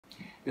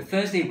The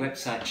Thursday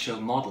website show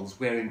models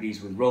wearing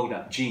these with rolled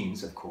up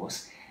jeans, of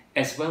course,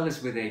 as well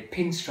as with a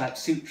pinstripe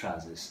suit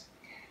trousers.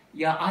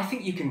 Yeah, I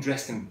think you can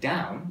dress them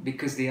down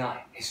because they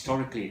are,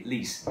 historically at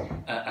least,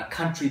 a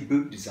country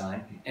boot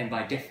design and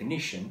by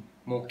definition,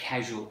 more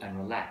casual and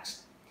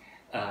relaxed.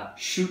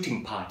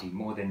 Shooting party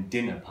more than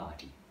dinner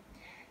party.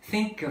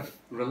 Think of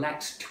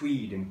relaxed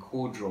tweed and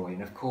corduroy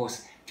and of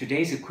course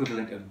today's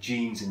equivalent of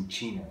jeans and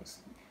chinos.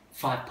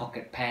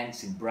 5-pocket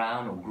pants in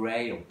brown or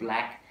grey or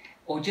black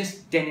or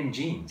just denim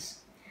jeans.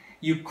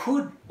 You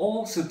could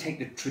also take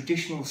the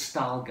traditional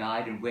style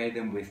guide and wear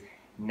them with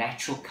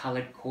natural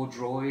coloured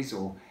corduroys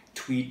or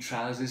tweed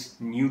trousers,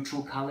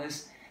 neutral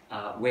colours,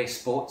 wear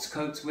sports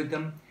coats with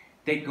them.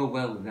 They'd go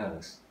well with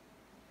those.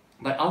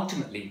 But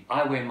ultimately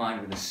I wear mine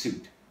with a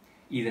suit,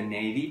 either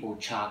navy or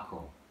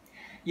charcoal.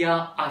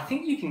 Yeah, I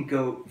think you can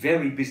go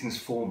very business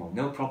formal,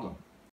 no problem.